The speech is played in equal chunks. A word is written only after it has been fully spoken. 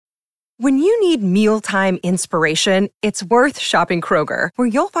When you need mealtime inspiration, it's worth shopping Kroger, where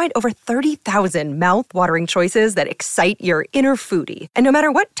you'll find over 30,000 mouth-watering choices that excite your inner foodie. And no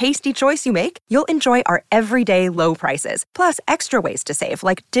matter what tasty choice you make, you'll enjoy our everyday low prices, plus extra ways to save,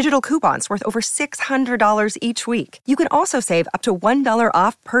 like digital coupons worth over $600 each week. You can also save up to $1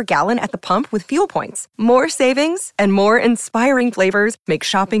 off per gallon at the pump with fuel points. More savings and more inspiring flavors make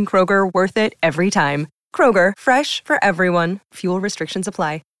shopping Kroger worth it every time. Kroger, fresh for everyone. Fuel restrictions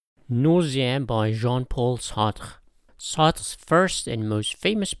apply. Nausea by Jean-Paul Sartre. Sartre's first and most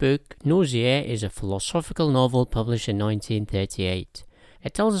famous book, Nausea, is a philosophical novel published in 1938.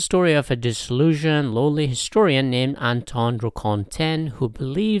 It tells the story of a disillusioned, lonely historian named Anton Roquentin who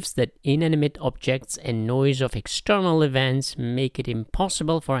believes that inanimate objects and noise of external events make it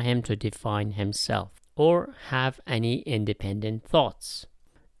impossible for him to define himself or have any independent thoughts.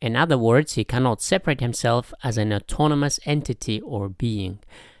 In other words, he cannot separate himself as an autonomous entity or being.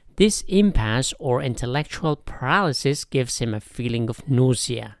 This impasse or intellectual paralysis gives him a feeling of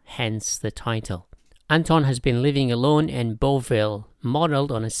nausea, hence the title. Anton has been living alone in Beauville,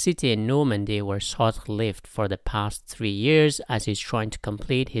 modeled on a city in Normandy where Sartre lived for the past 3 years as he's trying to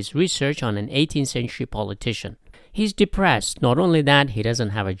complete his research on an 18th century politician. He's depressed. Not only that, he doesn't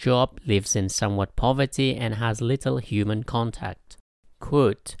have a job, lives in somewhat poverty, and has little human contact.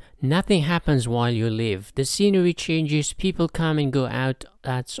 Quote, "Nothing happens while you live. The scenery changes, people come and go out,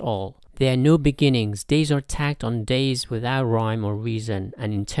 that's all. There are no beginnings. Days are tacked on days without rhyme or reason,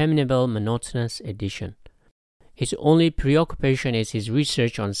 an interminable monotonous addition." His only preoccupation is his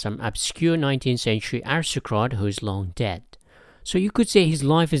research on some obscure 19th century aristocrat who is long dead. So you could say his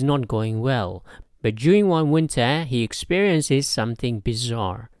life is not going well, but during one winter he experiences something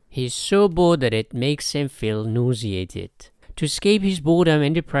bizarre. He is so bored that it makes him feel nauseated. To escape his boredom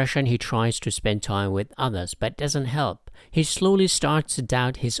and depression, he tries to spend time with others, but it doesn't help. He slowly starts to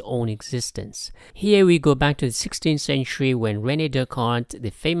doubt his own existence. Here we go back to the 16th century when René Descartes, the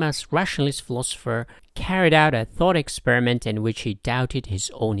famous rationalist philosopher, carried out a thought experiment in which he doubted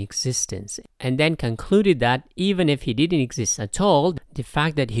his own existence, and then concluded that even if he didn't exist at all, the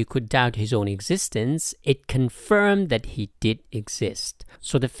fact that he could doubt his own existence, it confirmed that he did exist.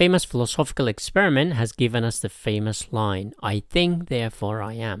 So the famous philosophical experiment has given us the famous line, "I think, therefore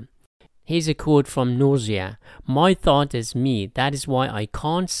I am." Here's a quote from Nausea. "My thought is me, that is why I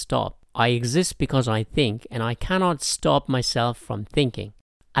can't stop. I exist because I think, and I cannot stop myself from thinking.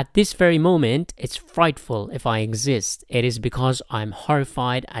 At this very moment, it's frightful if I exist. It is because I'm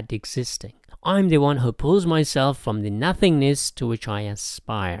horrified at existing. I'm the one who pulls myself from the nothingness to which I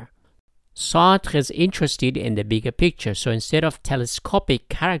aspire." Sartre is interested in the bigger picture, so instead of telescopic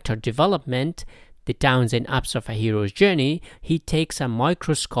character development, the downs and ups of a hero's journey, he takes a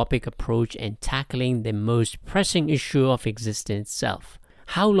microscopic approach in tackling the most pressing issue of existence itself.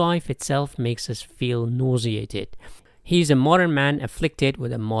 How life itself makes us feel nauseated. He is a modern man afflicted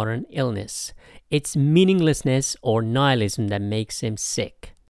with a modern illness. It's meaninglessness or nihilism that makes him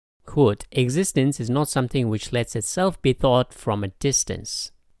sick. Quote, "Existence is not something which lets itself be thought from a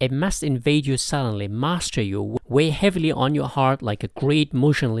distance. It must invade you suddenly, master you, weigh heavily on your heart like a great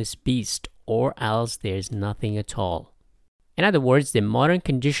motionless beast, or else there is nothing at all." In other words, the modern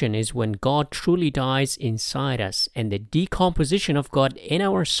condition is when God truly dies inside us, and the decomposition of God in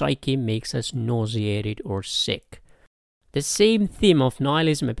our psyche makes us nauseated or sick. The same theme of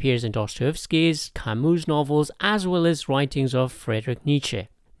nihilism appears in Dostoevsky's, Camus' novels, as well as writings of Friedrich Nietzsche.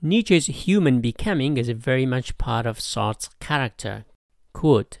 Nietzsche's human becoming is very much part of Sartre's character.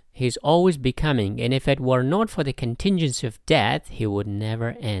 Quote, "He is always becoming, and if it were not for the contingency of death, he would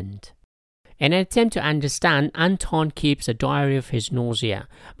never end." In an attempt to understand, Anton keeps a diary of his nausea,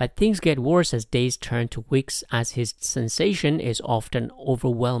 but things get worse as days turn to weeks as his sensation is often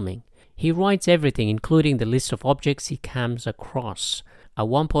overwhelming. He writes everything, including the list of objects he comes across. At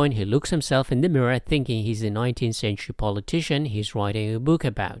one point, he looks himself in the mirror thinking he's the 19th century politician he's writing a book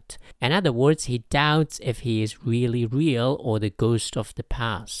about. In other words, he doubts if he is really real or the ghost of the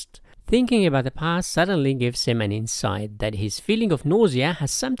past. Thinking about the past suddenly gives him an insight that his feeling of nausea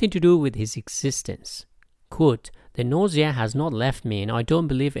has something to do with his existence. Quote, "The nausea has not left me, and I don't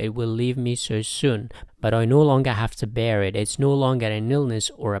believe it will leave me so soon, but I no longer have to bear it. It's no longer an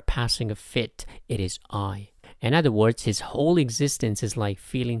illness or a passing of fit. It is I." In other words, his whole existence is like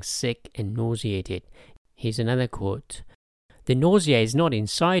feeling sick and nauseated. Here's another quote. "The nausea is not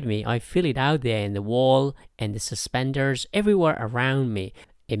inside me. I feel it out there in the wall and the suspenders, everywhere around me.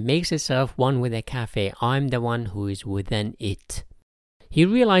 It makes itself one with the cafe. I'm the one who is within it." He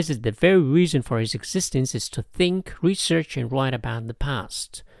realizes the very reason for his existence is to think, research, and write about the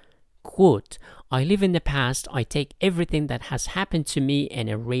past. Quote, I live in the past, I take everything that has happened to me and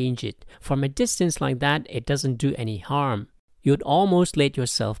arrange it. From a distance like that, it doesn't do any harm. You'd almost let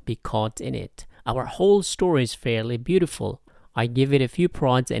yourself be caught in it. Our whole story is fairly beautiful. I give it a few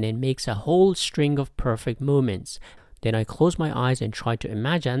prods and it makes a whole string of perfect moments. Then I close my eyes and try to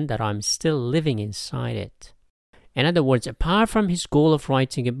imagine that I'm still living inside it. In other words, apart from his goal of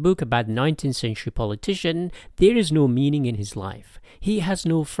writing a book about the 19th century politician, there is no meaning in his life. He has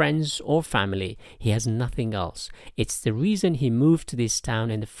no friends or family. He has nothing else. It's the reason he moved to this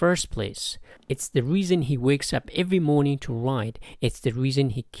town in the first place. It's the reason he wakes up every morning to write. It's the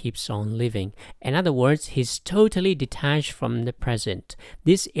reason he keeps on living. In other words, he's totally detached from the present.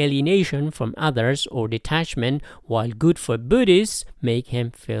 This alienation from others or detachment, while good for Buddhists, make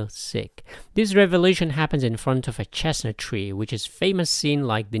him feel sick. This revelation happens in front of a chestnut tree, which is famous scene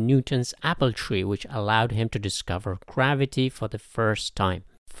like the Newton's apple tree, which allowed him to discover gravity for the first time.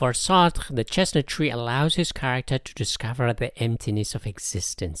 For Sartre, the chestnut tree allows his character to discover the emptiness of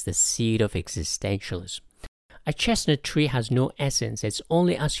existence, the seed of existentialism. A chestnut tree has no essence. It's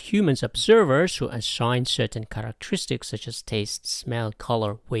only us humans observers who assign certain characteristics such as taste, smell,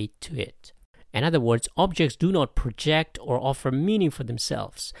 color, weight to it. In other words, objects do not project or offer meaning for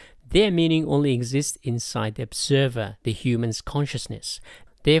themselves. Their meaning only exists inside the observer, the human's consciousness.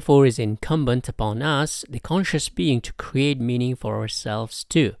 Therefore, it is incumbent upon us, the conscious being, to create meaning for ourselves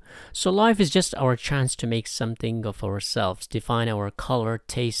too. So life is just our chance to make something of ourselves, define our color,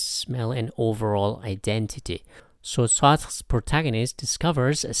 taste, smell, and overall identity. So Sartre's protagonist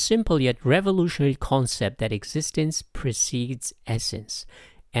discovers a simple yet revolutionary concept that existence precedes essence.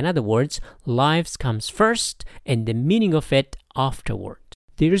 In other words, life comes first and the meaning of it afterward.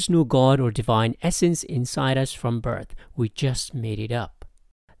 There is no God or divine essence inside us from birth. We just made it up.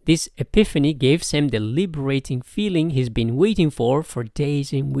 This epiphany gives him the liberating feeling he's been waiting for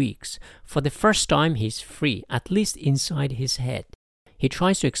days and weeks. For the first time, he's free, at least inside his head. He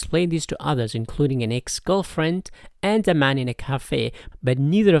tries to explain this to others, including an ex-girlfriend and a man in a cafe, but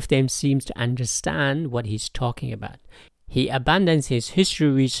neither of them seems to understand what he's talking about. He abandons his history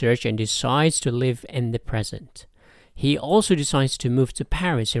research and decides to live in the present. He also decides to move to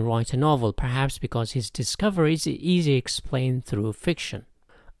Paris and write a novel, perhaps because his discoveries are easily explained through fiction.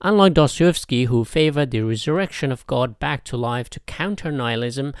 Unlike Dostoevsky, who favored the resurrection of God back to life to counter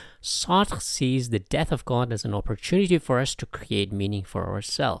nihilism, Sartre sees the death of God as an opportunity for us to create meaning for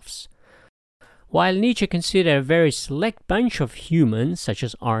ourselves. While Nietzsche considered a very select bunch of humans, such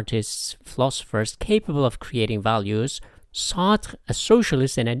as artists, philosophers, capable of creating values, Sartre, a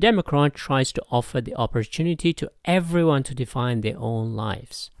socialist and a democrat, tries to offer the opportunity to everyone to define their own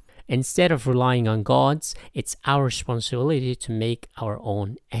lives. Instead of relying on gods, it's our responsibility to make our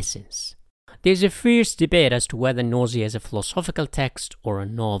own essence. There's a fierce debate as to whether Nausea is a philosophical text or a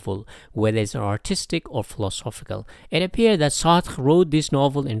novel, whether it's artistic or philosophical. It appears that Sartre wrote this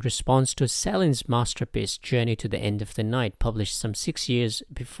novel in response to Céline's masterpiece, Journey to the End of the Night, published some 6 years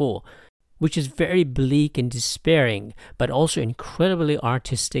before, which is very bleak and despairing, but also incredibly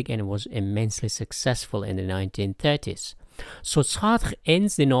artistic and was immensely successful in the 1930s. So Sartre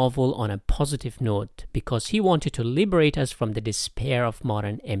ends the novel on a positive note because he wanted to liberate us from the despair of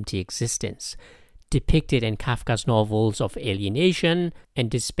modern empty existence, depicted in Kafka's novels of alienation and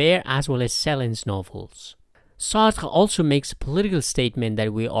despair as well as Céline's novels. Sartre also makes a political statement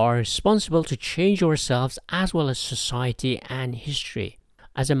that we are responsible to change ourselves as well as society and history.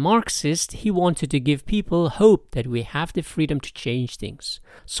 As a Marxist, he wanted to give people hope that we have the freedom to change things.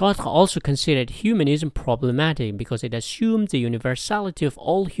 Sartre also considered humanism problematic because it assumed the universality of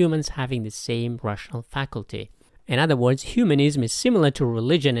all humans having the same rational faculty. In other words, humanism is similar to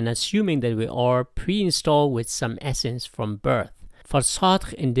religion in assuming that we are pre-installed with some essence from birth. For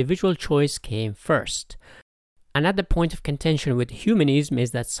Sartre, individual choice came first. Another point of contention with humanism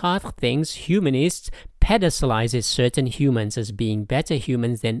is that Sartre thinks humanists pedestalizes certain humans as being better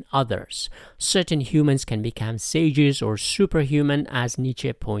humans than others. Certain humans can become sages or superhuman, as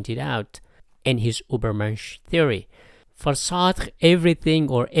Nietzsche pointed out in his Übermensch theory. For Sartre, everything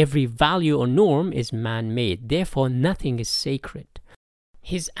or every value or norm is man-made, therefore nothing is sacred.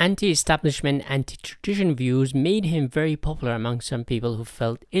 His anti-establishment, anti-tradition views made him very popular among some people who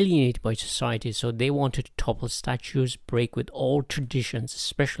felt alienated by society, so they wanted to topple statues, break with all traditions,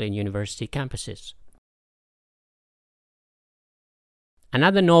 especially in university campuses.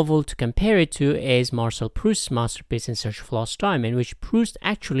 Another novel to compare it to is Marcel Proust's masterpiece In Search of Lost Time, in which Proust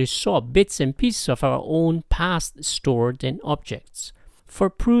actually saw bits and pieces of our own past stored in objects. For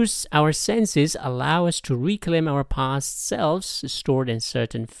Proust, our senses allow us to reclaim our past selves stored in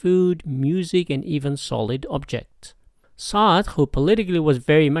certain food, music, and even solid objects. Sartre, who politically was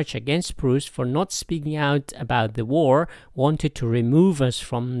very much against Proust for not speaking out about the war, wanted to remove us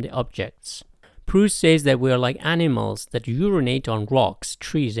from the objects. Proust says that we are like animals that urinate on rocks,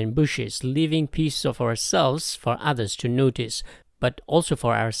 trees and bushes, leaving pieces of ourselves for others to notice, but also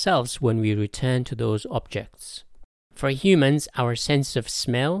for ourselves when we return to those objects. For humans, our sense of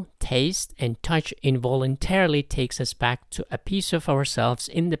smell, taste, and touch involuntarily takes us back to a piece of ourselves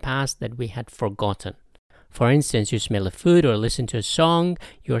in the past that we had forgotten. For instance, you smell a food or listen to a song,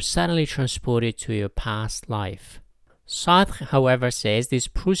 you are suddenly transported to your past life. Sartre, however, says this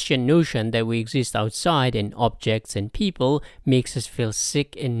Proustian notion that we exist outside in objects and people makes us feel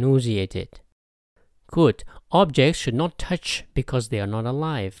sick and nauseated. Quote, objects should not touch because they are not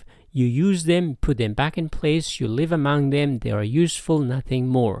alive. You use them, put them back in place, you live among them, they are useful, nothing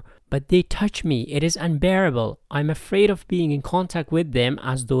more. But they touch me, it is unbearable. I'm afraid of being in contact with them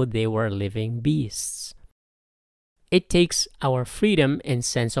as though they were living beasts. It takes our freedom and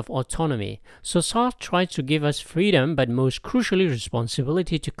sense of autonomy. So Sartre tries to give us freedom, but most crucially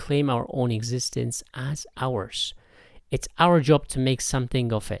responsibility to claim our own existence as ours. It's our job to make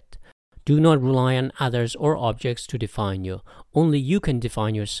something of it. Do not rely on others or objects to define you. Only you can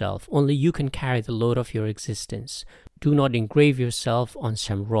define yourself. Only you can carry the load of your existence. Do not engrave yourself on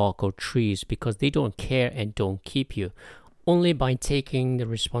some rock or trees because they don't care and don't keep you. Only by taking the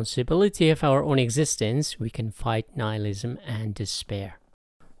responsibility of our own existence, we can fight nihilism and despair.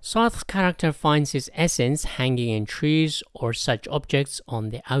 Sartre's character finds his essence hanging in trees or such objects on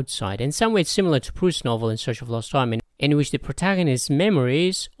the outside, in some ways similar to Proust's novel In Search of Lost Time, in which the protagonist's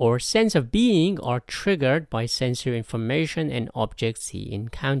memories or sense of being are triggered by sensory information and objects he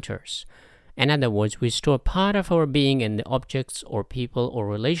encounters. In other words, we store part of our being in the objects or people or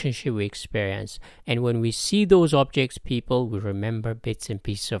relationship we experience, and when we see those objects, people, we remember bits and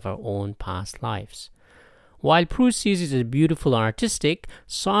pieces of our own past lives. While Proust sees it as beautiful and artistic,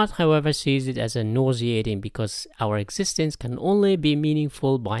 Sartre, however, sees it as nauseating because our existence can only be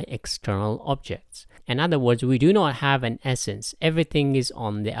meaningful by external objects. In other words, we do not have an essence. Everything is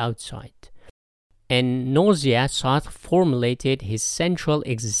on the outside. In Nausea, Sartre formulated his central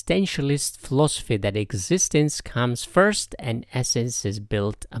existentialist philosophy that existence comes first and essence is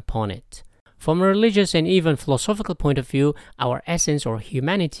built upon it. From a religious and even philosophical point of view, our essence or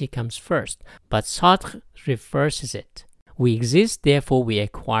humanity comes first, but Sartre reverses it. We exist, therefore we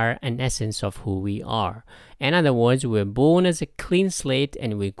acquire an essence of who we are. In other words, we're born as a clean slate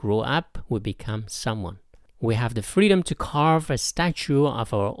and we grow up, we become someone. We have the freedom to carve a statue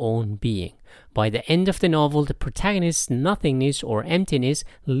of our own being. By the end of the novel, the protagonist's nothingness or emptiness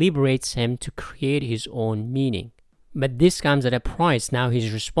liberates him to create his own meaning. But this comes at a price. Now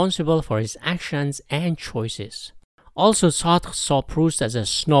he's responsible for his actions and choices. Also, Sartre saw Proust as a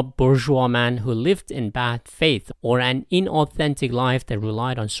snob bourgeois man who lived in bad faith or an inauthentic life that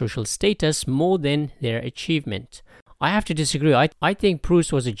relied on social status more than their achievement. I have to disagree. I think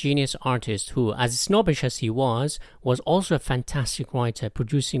Proust was a genius artist who, as snobbish as he was also a fantastic writer,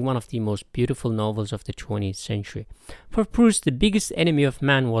 producing one of the most beautiful novels of the 20th century. For Proust, the biggest enemy of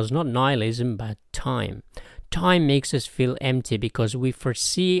man was not nihilism, but time. Time makes us feel empty because we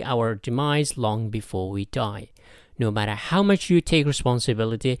foresee our demise long before we die. No matter how much you take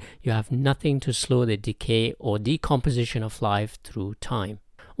responsibility, you have nothing to slow the decay or decomposition of life through time.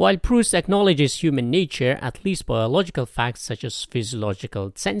 While Proust acknowledges human nature, at least biological facts such as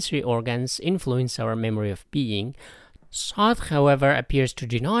physiological sensory organs influence our memory of being, Sartre, however, appears to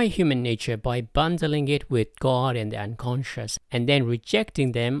deny human nature by bundling it with God and the unconscious, and then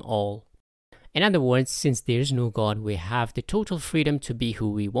rejecting them all. In other words, since there is no God, we have the total freedom to be who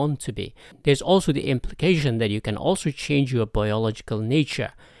we want to be. There's also the implication that you can also change your biological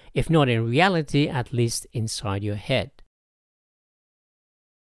nature, if not in reality, at least inside your head.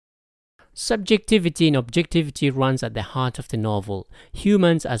 Subjectivity and objectivity runs at the heart of the novel.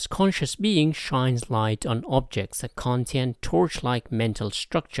 Humans as conscious beings shines light on objects, a Kantian torch-like mental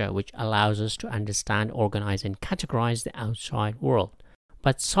structure which allows us to understand, organize and categorize the outside world.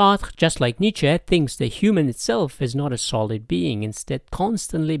 But Sartre, just like Nietzsche, thinks the human itself is not a solid being, instead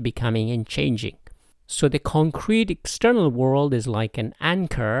constantly becoming and changing. So the concrete external world is like an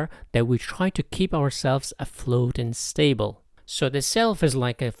anchor that we try to keep ourselves afloat and stable. So the self is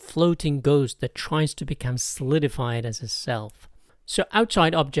like a floating ghost that tries to become solidified as a self. So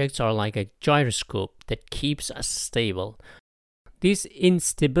outside objects are like a gyroscope that keeps us stable. This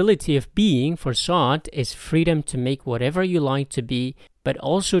instability of being for Sartre is freedom to make whatever you like to be, but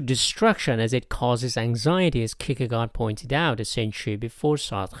also destruction as it causes anxiety, as Kierkegaard pointed out a century before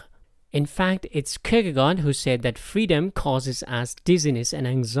Sartre. In fact, it's Kierkegaard who said that freedom causes us dizziness and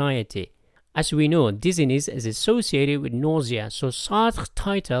anxiety. As we know, dizziness is associated with nausea, so Sartre's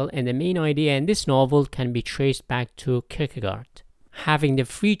title and the main idea in this novel can be traced back to Kierkegaard. Having the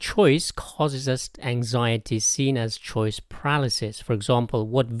free choice causes us anxiety seen as choice paralysis. For example,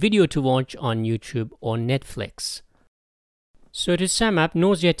 what video to watch on YouTube or Netflix. So to sum up,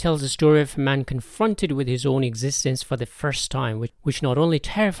 Nausea tells the story of a man confronted with his own existence for the first time, which not only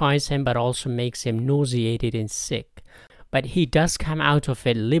terrifies him but also makes him nauseated and sick. But he does come out of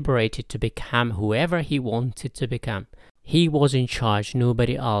it liberated to become whoever he wanted to become. He was in charge,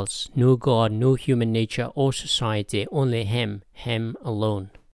 nobody else. No God, no human nature or society, only him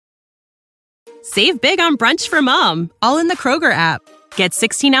alone. Save big on brunch for mom, all in the Kroger app. Get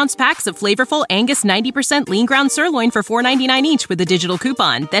 16-ounce packs of flavorful Angus 90% lean ground sirloin for $4.99 each with a digital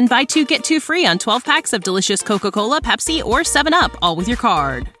coupon. Then buy 2, get 2 free on 12 packs of delicious Coca-Cola, Pepsi, or 7-Up, all with your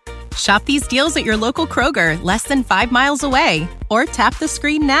card. Shop these deals at your local Kroger, less than 5 miles away. Or tap the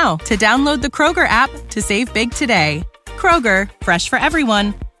screen now to download the Kroger app to save big today. Kroger, fresh for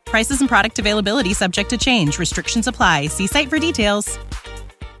everyone. Prices and product availability subject to change. Restrictions apply. See site for details.